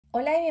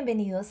Hola y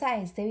bienvenidos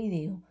a este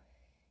video.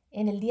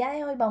 En el día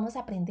de hoy vamos a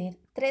aprender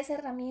 3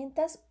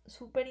 herramientas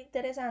súper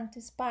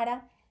interesantes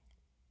para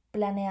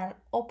planear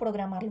o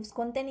programar los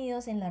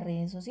contenidos en las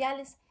redes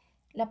sociales.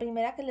 La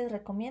primera que les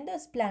recomiendo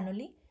es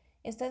Planoly.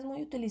 Esta es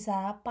muy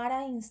utilizada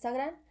para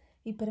Instagram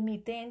y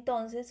permite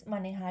entonces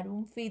manejar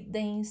un feed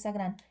de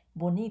Instagram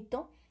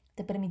bonito.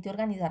 Te permite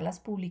organizar las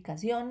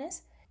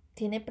publicaciones,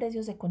 tiene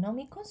precios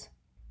económicos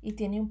y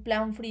tiene un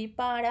plan free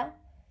para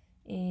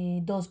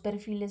 2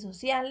 perfiles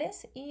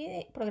sociales y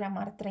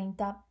programar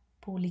 30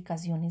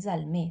 publicaciones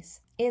al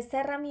mes.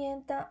 Esta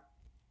herramienta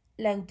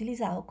la he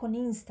utilizado con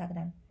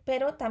Instagram,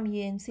 pero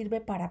también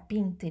sirve para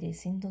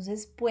Pinterest.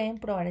 Entonces pueden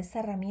probar esta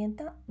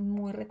herramienta,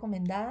 muy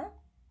recomendada.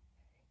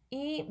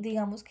 Y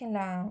digamos que en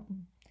la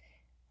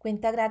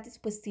cuenta gratis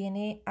pues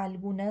tiene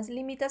algunas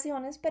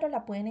limitaciones, pero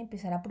la pueden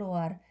empezar a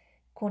probar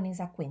con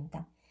esa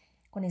cuenta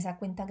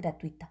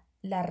gratuita.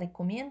 La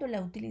recomiendo, la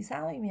he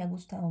utilizado y me ha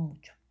gustado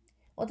mucho.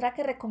 Otra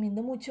que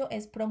recomiendo mucho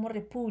es Promo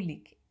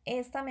Republic.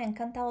 Esta me ha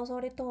encantado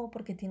sobre todo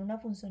porque tiene una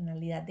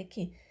funcionalidad de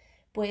que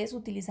puedes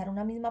utilizar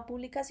una misma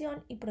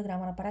publicación y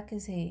programar para que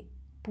se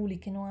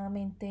publique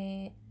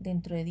nuevamente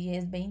dentro de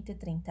 10, 20,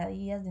 30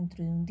 días,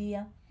 dentro de un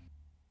día.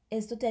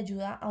 Esto te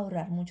ayuda a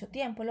ahorrar mucho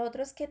tiempo. Lo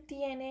otro es que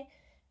tiene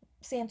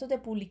cientos de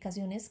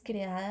publicaciones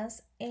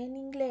creadas en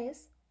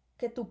inglés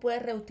que tú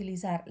puedes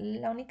reutilizar.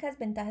 La única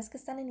desventaja es que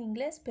están en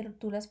inglés, pero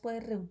tú las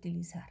puedes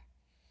reutilizar.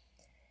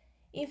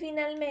 Y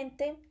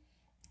finalmente,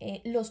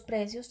 los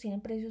precios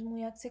tienen precios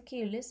muy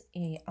asequibles,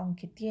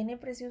 aunque tiene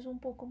precios un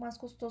poco más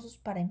costosos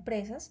para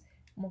empresas,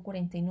 como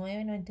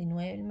 49,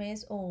 99 el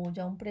mes o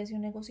ya un precio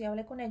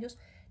negociable con ellos.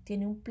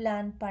 Tiene un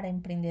plan para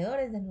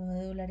emprendedores de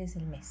 $9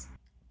 el mes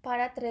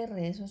para 3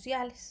 redes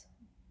sociales.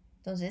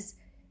 Entonces,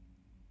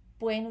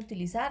 pueden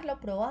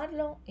utilizarlo,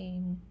 probarlo.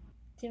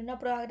 Tiene una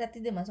prueba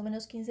gratis de más o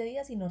menos 15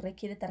 días y no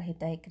requiere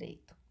tarjeta de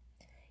crédito.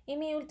 Y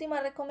mi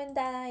última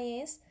recomendada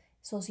es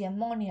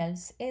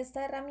Socialmonials.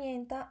 Esta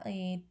herramienta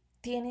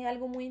tiene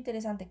algo muy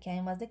interesante, que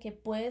además de que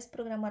puedes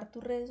programar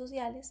tus redes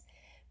sociales,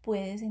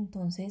 puedes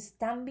entonces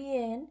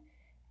también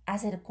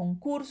hacer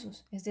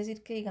concursos. Es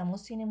decir, que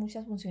digamos tiene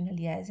muchas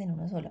funcionalidades en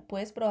una sola.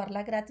 Puedes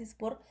probarla gratis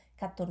por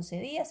 14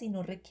 días y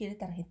no requiere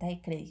tarjeta de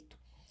crédito.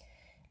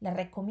 La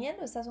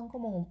recomiendo, estas son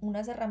como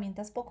unas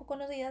herramientas poco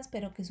conocidas,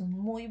 pero que son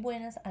muy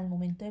buenas al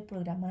momento de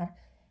programar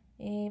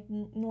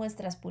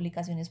nuestras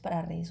publicaciones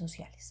para redes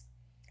sociales.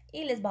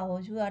 Y les va a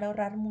ayudar a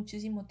ahorrar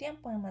muchísimo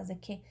tiempo, además de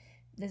que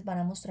les van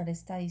a mostrar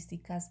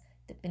estadísticas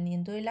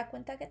dependiendo de la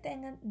cuenta que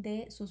tengan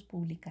de sus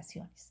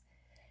publicaciones.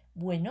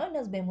 Bueno,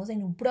 nos vemos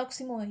en un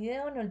próximo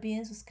video. No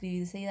olviden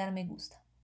suscribirse y dar me gusta.